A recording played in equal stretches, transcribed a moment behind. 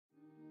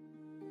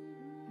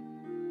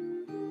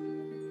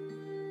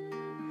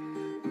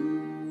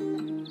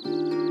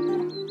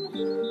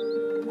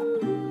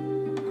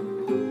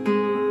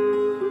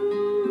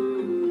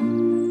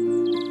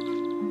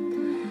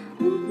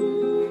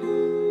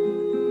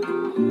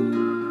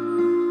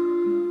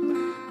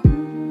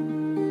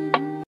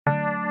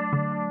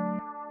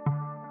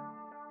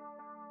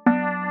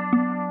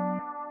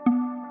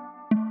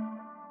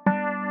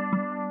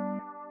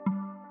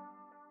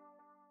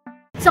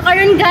So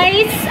karon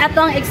guys,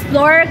 atong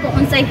explore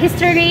kung unsay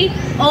history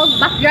o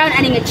background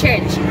aning nga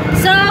church.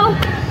 So,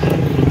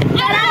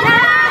 tara na!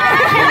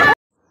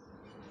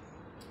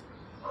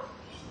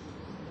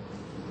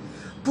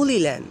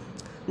 Pulilan,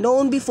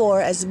 known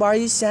before as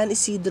Barrio San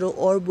Isidro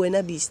or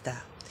Buena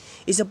Vista,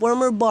 is a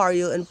former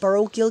barrio and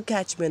parochial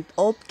catchment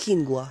of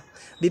Quingua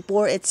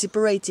before it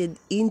separated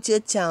into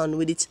a town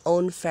with its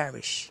own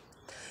parish.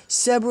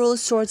 Several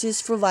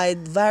sources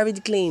provide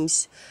varied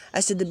claims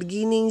as to the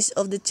beginnings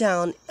of the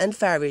town and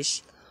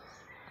parish.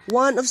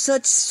 One of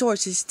such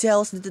sources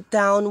tells that the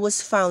town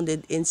was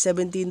founded in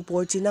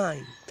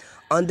 1749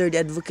 under the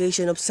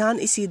advocation of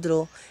San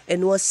Isidro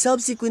and was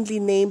subsequently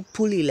named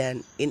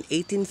Pulilan in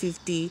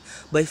 1850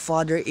 by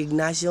Father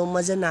Ignacio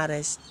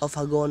Manzanares of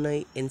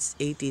Hagonoy in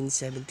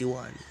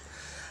 1871.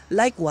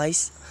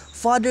 Likewise,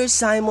 Father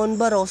Simon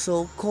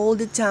Barroso called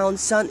the town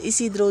San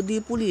Isidro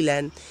de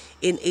Pulilan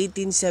in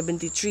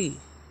 1873.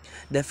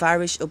 The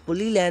parish of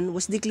Pulilan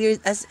was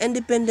declared as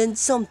independent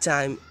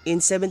sometime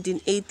in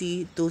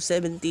 1780 to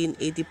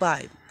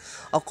 1785,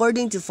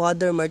 according to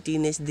Father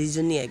Martinez de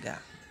Zuniga,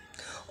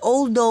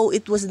 although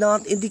it was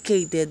not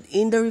indicated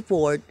in the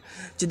report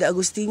to the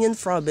Augustinian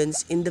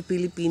province in the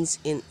Philippines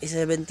in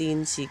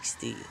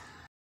 1760.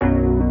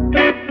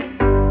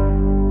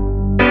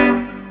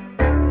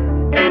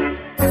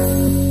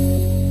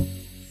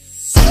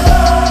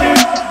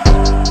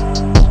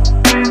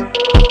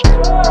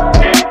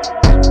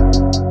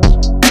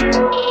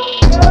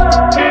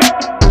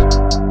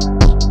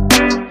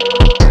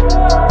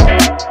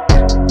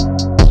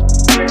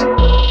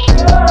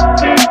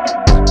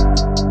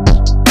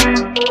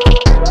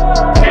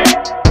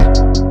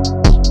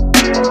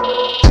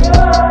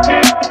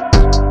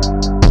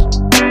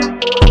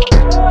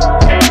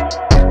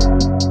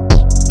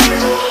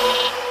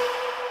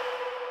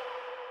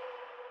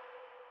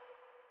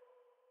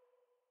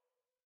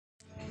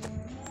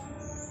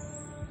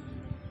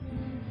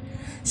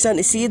 San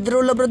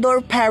Isidro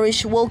Labrador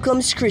Parish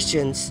welcomes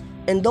Christians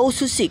and those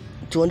who seek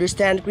to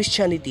understand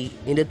Christianity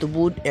in the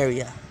Tubod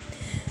area.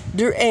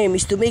 Their aim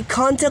is to make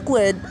contact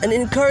with and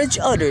encourage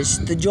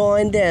others to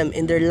join them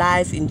in their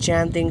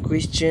life-enchanting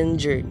Christian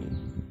journey.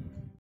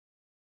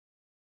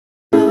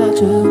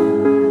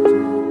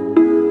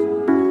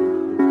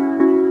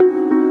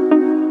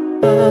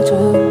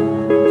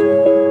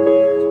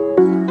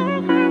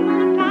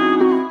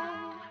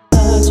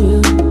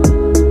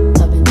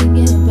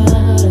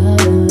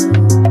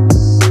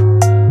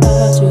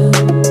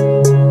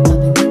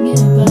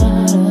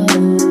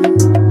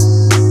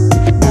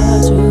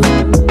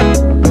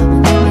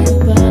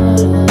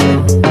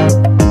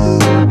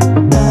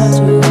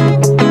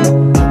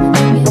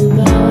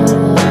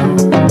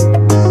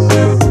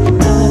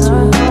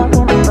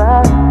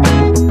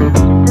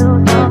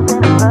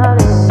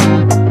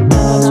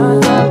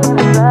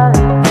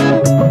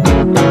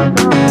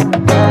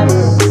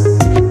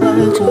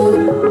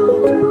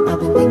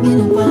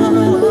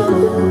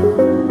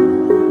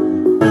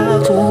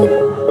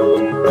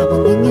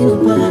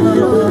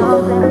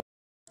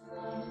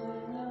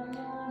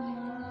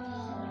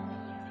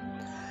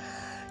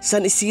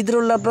 San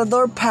Isidro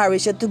Labrador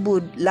Parish at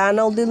Tubod,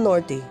 Lanao del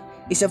Norte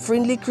is a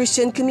friendly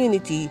Christian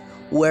community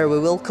where we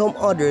welcome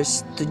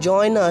others to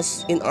join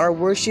us in our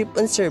worship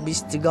and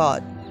service to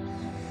God.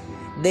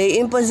 They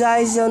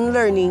emphasize on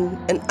learning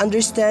and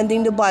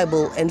understanding the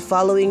Bible and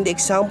following the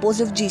examples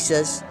of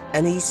Jesus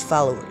and his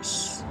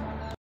followers.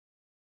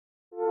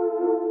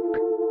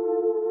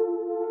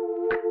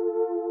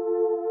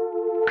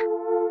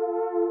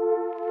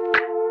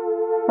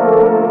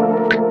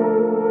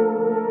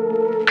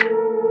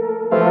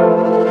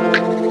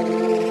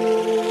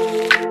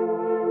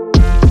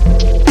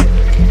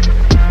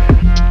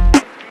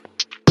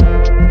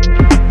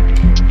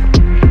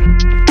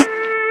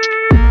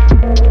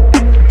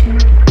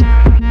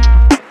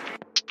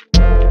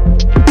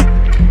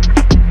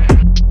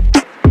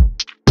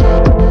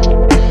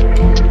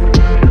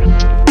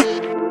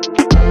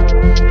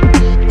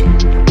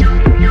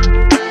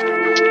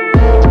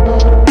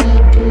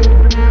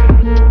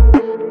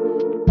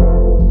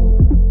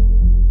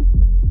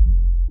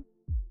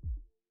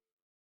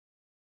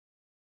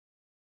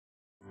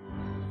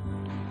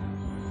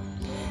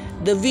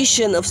 The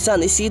vision of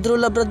San Isidro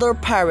Labrador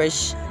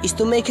Parish is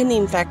to make an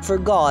impact for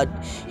God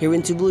here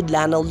in Tubod,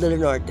 Lanao del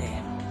Norte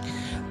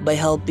by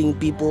helping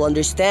people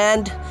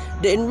understand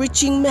the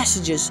enriching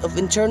messages of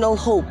eternal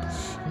hope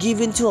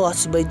given to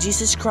us by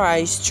Jesus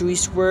Christ through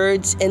his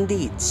words and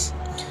deeds.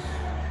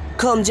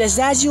 Come just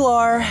as you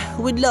are,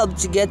 we'd love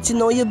to get to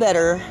know you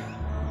better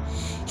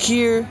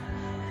here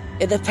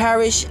at the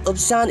parish of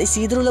San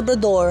Isidro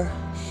Labrador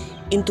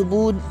in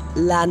Tubod,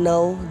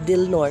 Lanao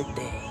del Norte.